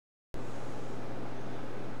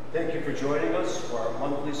Thank you for joining us for our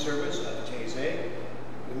monthly service at Taize.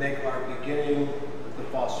 We make our beginning with the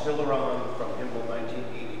Fos Hilaron from hymnal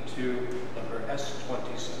 1982, number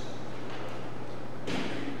S27.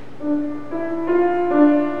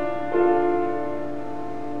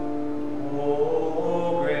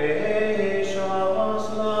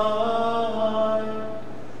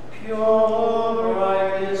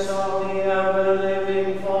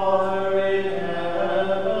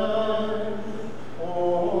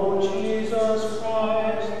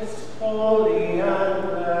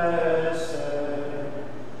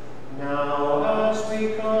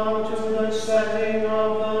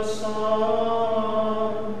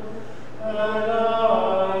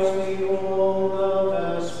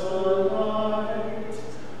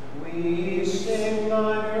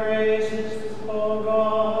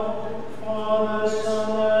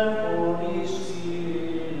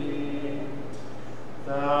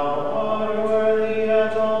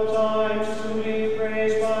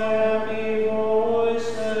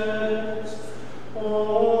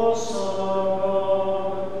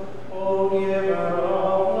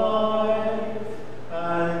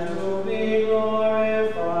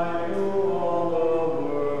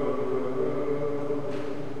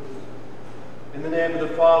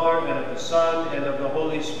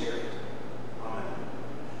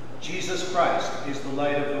 Jesus Christ is the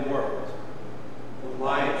light of the world. The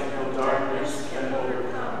light no darkness can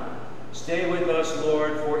overcome. Stay with us,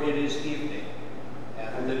 Lord, for it is evening,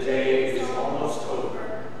 and the day is almost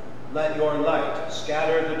over. Let your light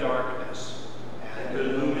scatter the darkness, and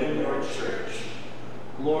illumine your church.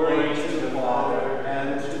 Glory to the Father,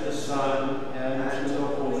 and to the Son, and to the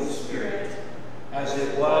Holy Spirit, as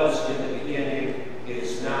it was in the beginning,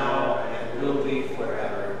 is now, and will be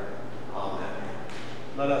forever. Amen.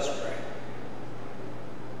 Let us pray.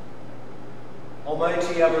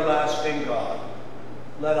 Almighty everlasting God,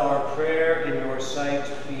 let our prayer in your sight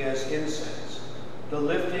be as incense, the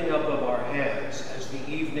lifting up of our hands as the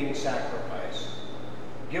evening sacrifice.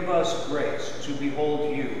 Give us grace to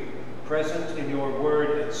behold you, present in your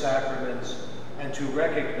word and sacraments, and to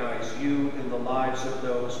recognize you in the lives of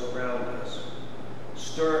those around us.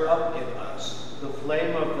 Stir up in us the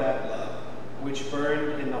flame of that love which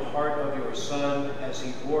burned in the heart of your Son as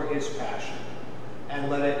he bore his passion, and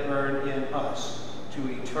let it burn in us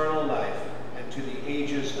to eternal life and to the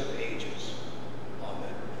ages of ages.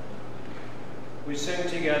 Amen. We sing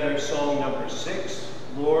together song number 6,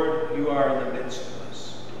 Lord, you are in the midst of us.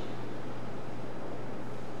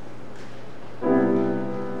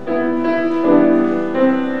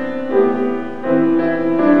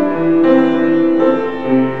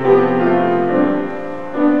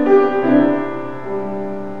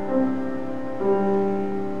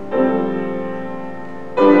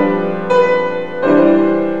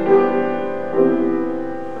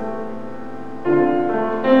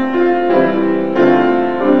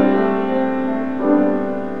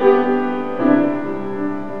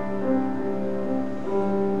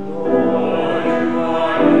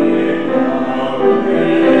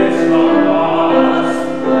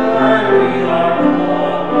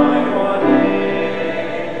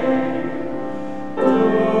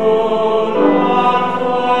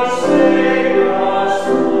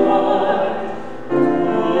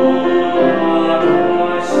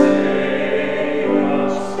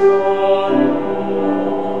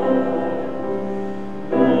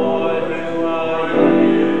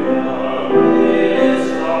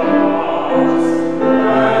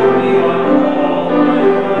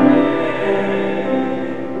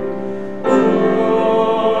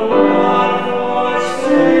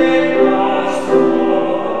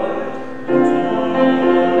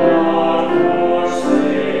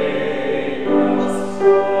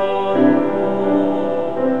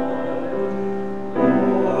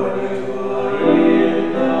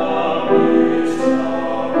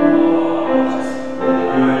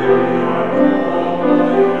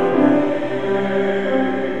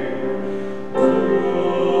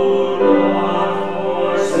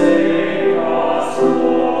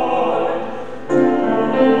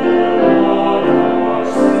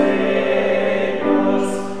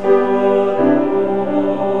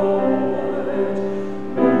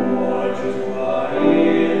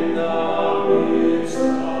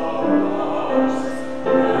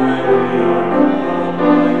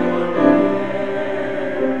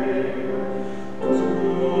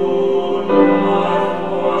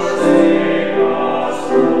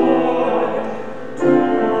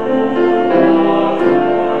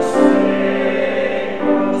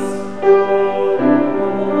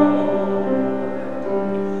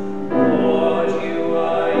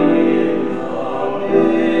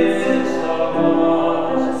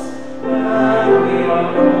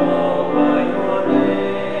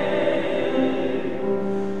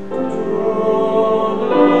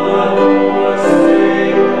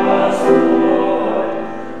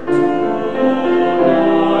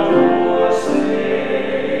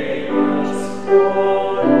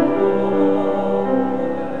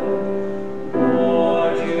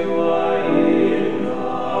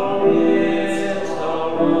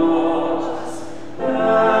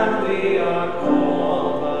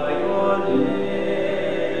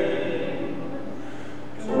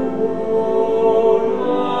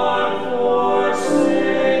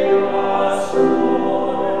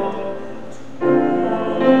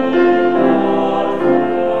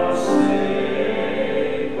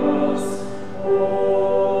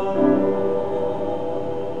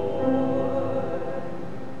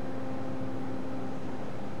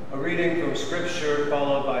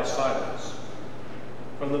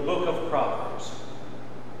 book of Proverbs.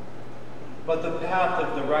 But the path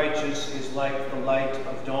of the righteous is like the light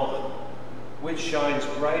of dawn, which shines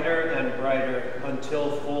brighter and brighter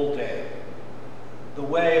until full day. The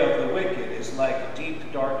way of the wicked is like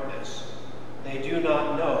deep darkness. They do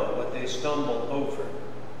not know what they stumble over.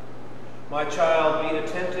 My child, be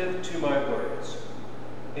attentive to my words.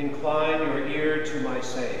 Incline your ear to my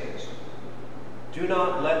sayings. Do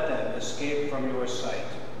not let them escape from your sight.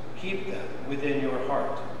 Keep them within your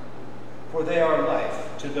heart. For they are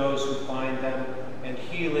life to those who find them, and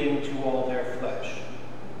healing to all their flesh.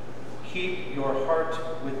 Keep your heart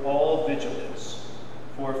with all vigilance,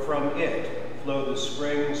 for from it flow the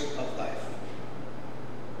springs of life.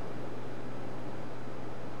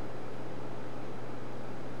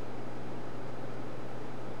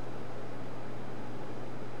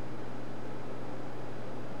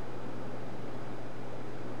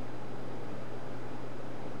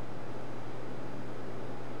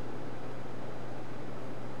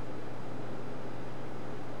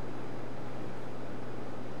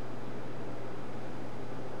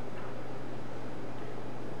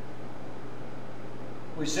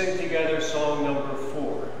 We sing together song number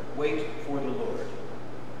 4, Wait for the Lord.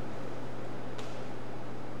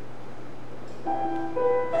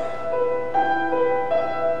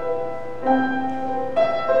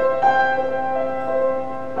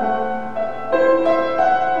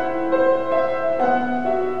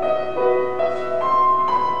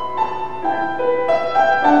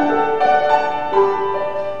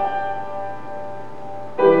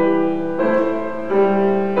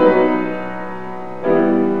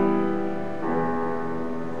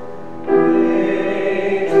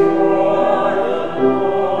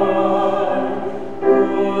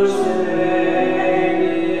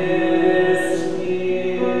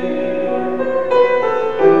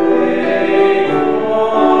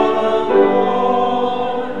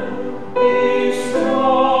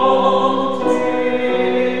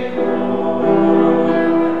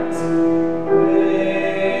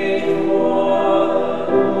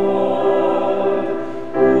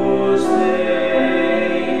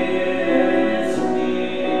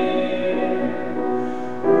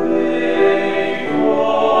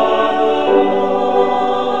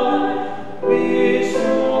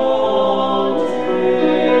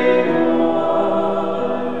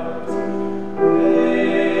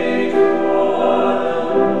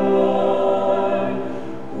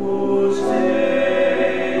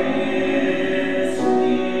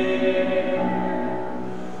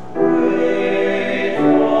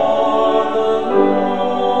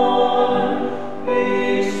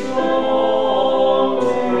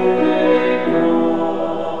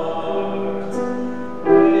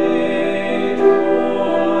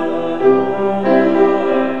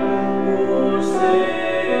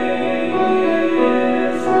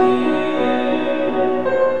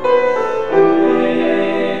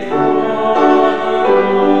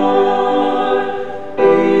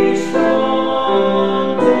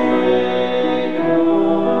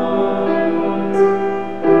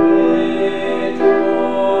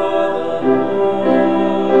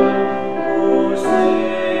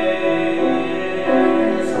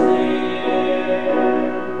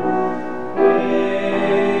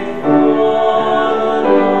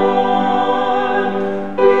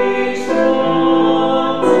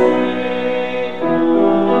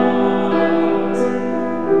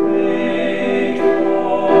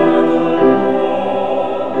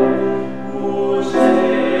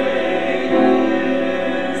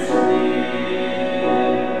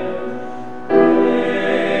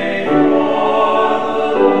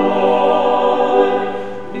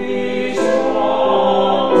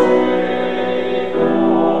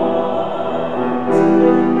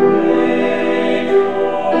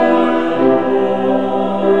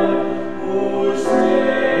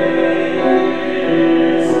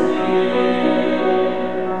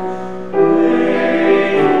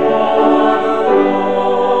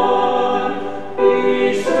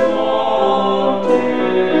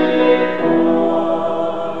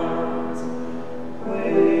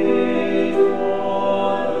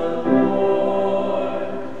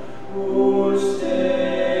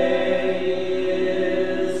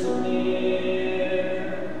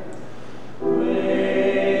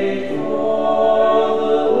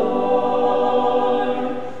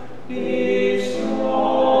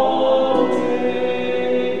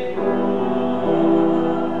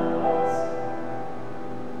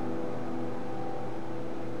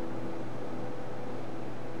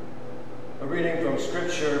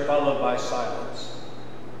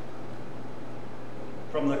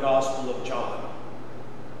 From the Gospel of John.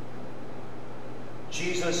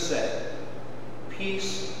 Jesus said,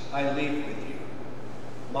 Peace I leave with you.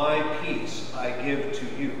 My peace I give to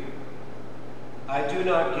you. I do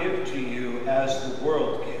not give to you as the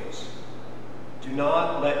world gives. Do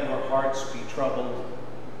not let your hearts be troubled,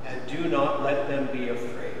 and do not let them be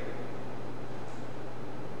afraid.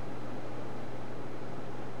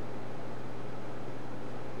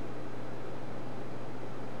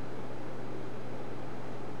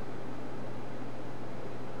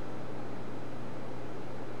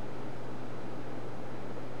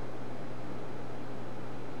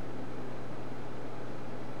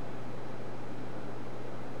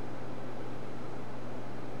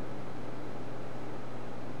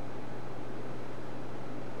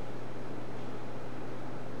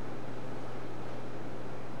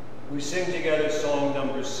 We sing together song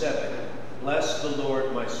number 7, Bless the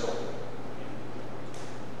Lord, my soul.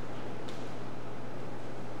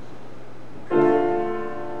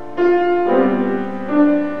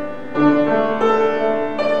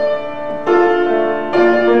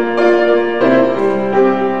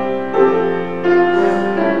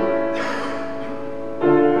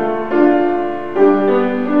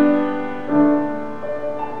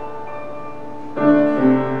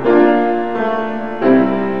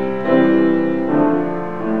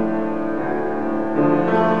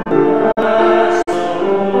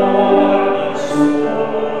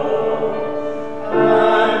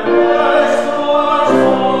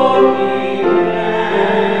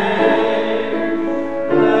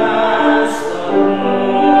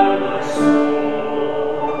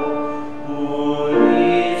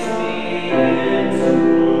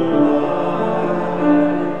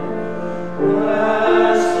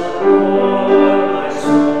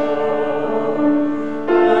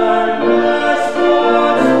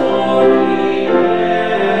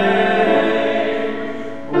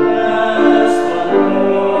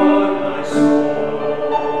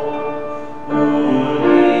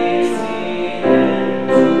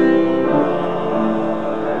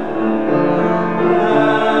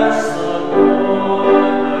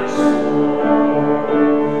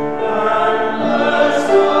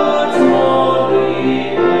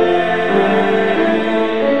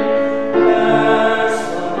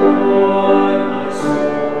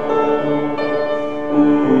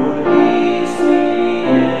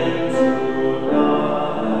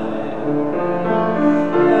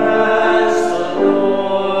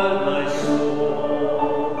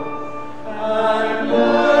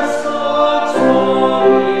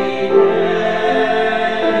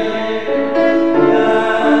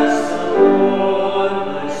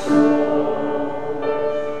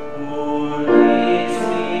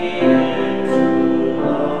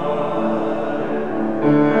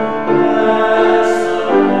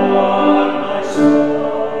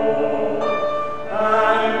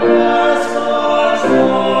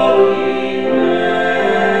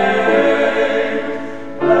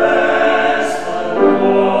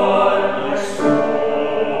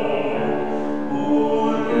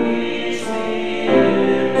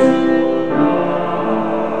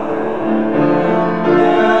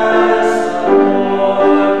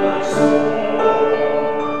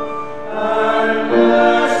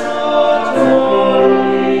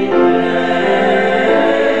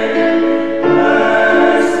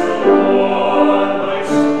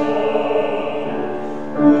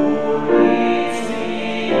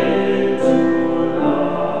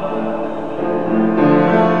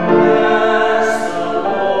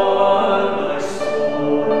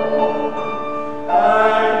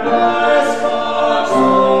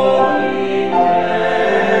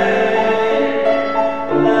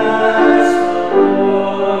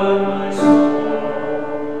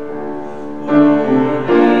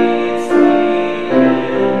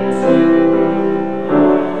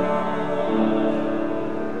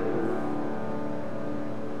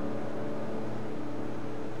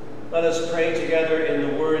 Let us pray together in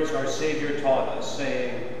the words our Savior taught us,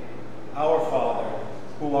 saying, Our Father,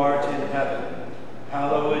 who art in heaven,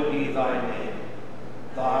 hallowed be thy name.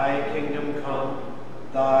 Thy kingdom come,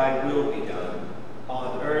 thy will be done,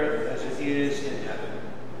 on earth as it is in heaven.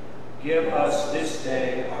 Give us this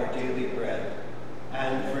day our daily bread,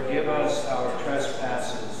 and forgive us our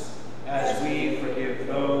trespasses, as we forgive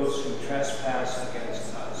those who trespass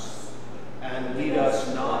against us. And lead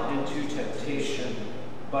us not into temptation,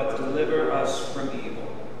 but deliver us from evil.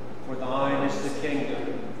 For thine is the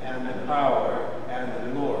kingdom, and the power, and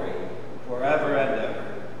the glory, forever and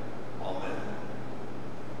ever. Amen.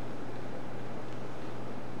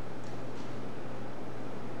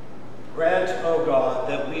 Grant, O God,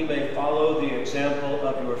 that we may follow the example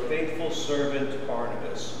of your faithful servant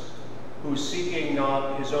Barnabas, who, seeking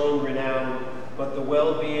not his own renown, but the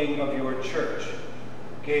well-being of your church,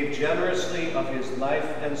 gave generously of his life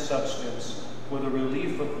and substance for the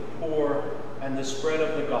relief of the poor and the spread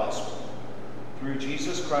of the gospel. Through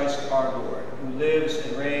Jesus Christ our Lord, who lives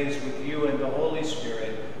and reigns with you and the Holy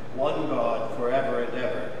Spirit, one God, forever and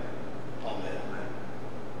ever. Amen.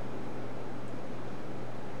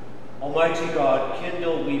 Almighty God,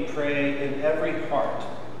 kindle, we pray, in every heart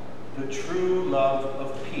the true love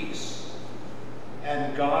of peace,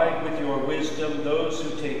 and guide with your wisdom those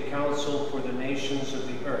who take counsel for the nations of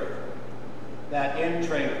the earth, that in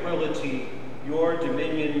tranquility your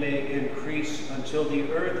dominion may increase until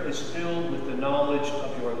the earth is filled with the knowledge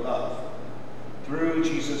of your love. Through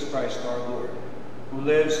Jesus Christ our Lord, who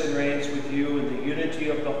lives and reigns with you in the unity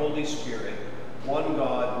of the Holy Spirit, one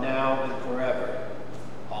God, now and forever.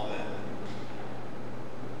 Amen.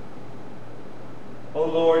 O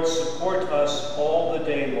Lord, support us all the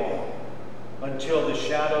day long, until the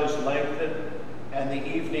shadows lengthen and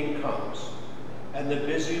the evening comes, and the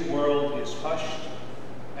busy world is hushed,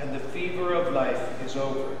 and the fever of life is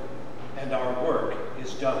over, and our work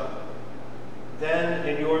is done. Then,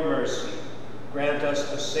 in your mercy, grant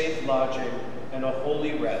us a safe lodging and a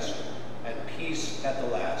holy rest, and peace at the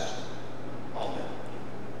last. Amen.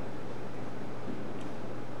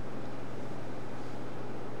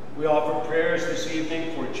 We offer prayers this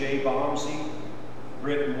evening for Jay Bomsey,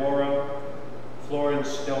 Britt Morrow,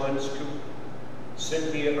 Florence Stoenscoop,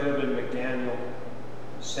 Cynthia Urban McDaniel,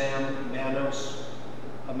 Sam Manos,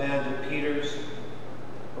 Amanda Peters,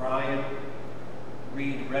 Brian,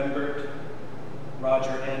 Reed Rembert, Roger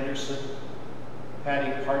Anderson,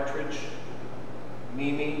 Patty Partridge,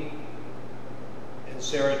 Mimi, and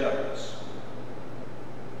Sarah Douglas.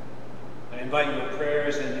 I invite your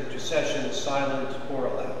prayers and intercession, silent or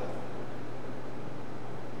aloud.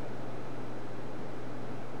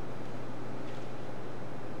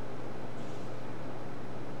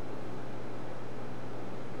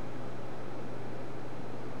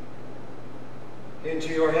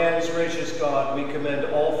 Into your hands, gracious God, we commend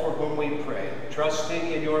all for whom we pray,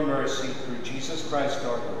 trusting in your mercy through Jesus Christ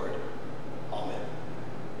our Lord. Amen.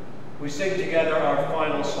 We sing together our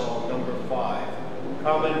final song, number 5.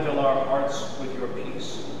 Come and fill our hearts with your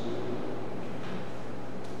peace.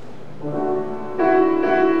 You are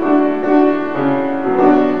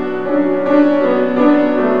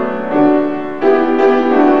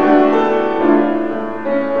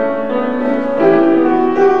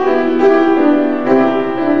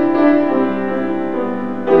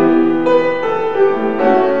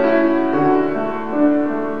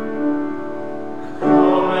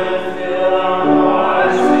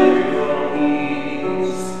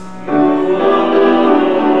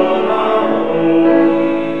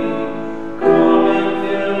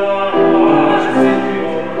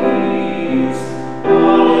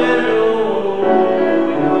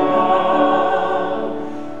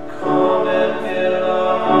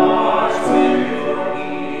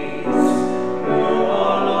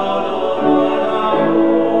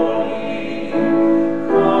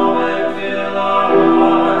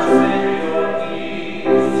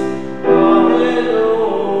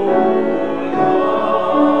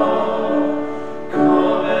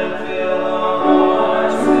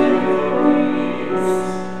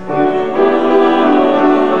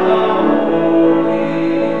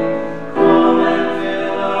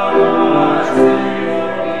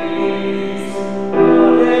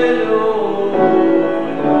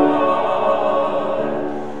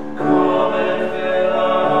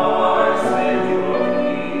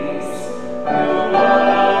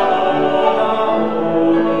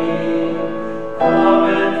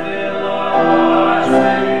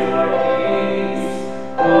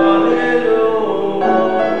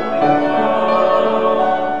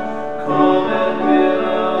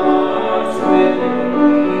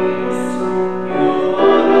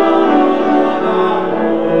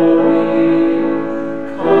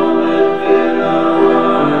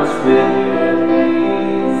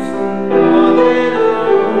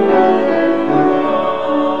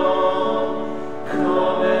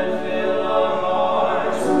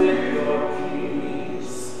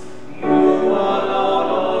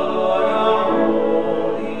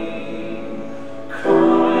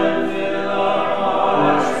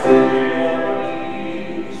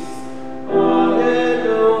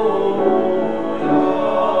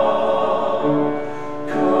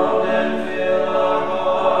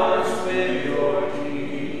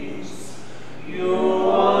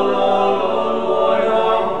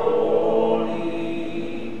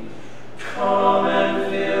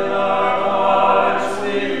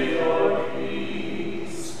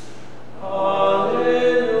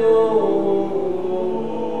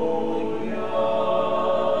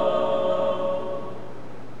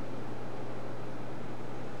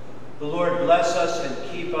The Lord bless us and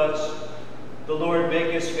keep us. The Lord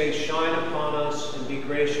make his face shine upon us and be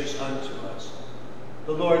gracious unto us.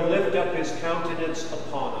 The Lord lift up his countenance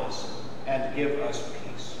upon us and give us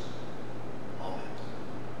peace. Amen.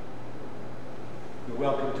 You're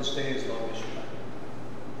welcome to stay as long as you like.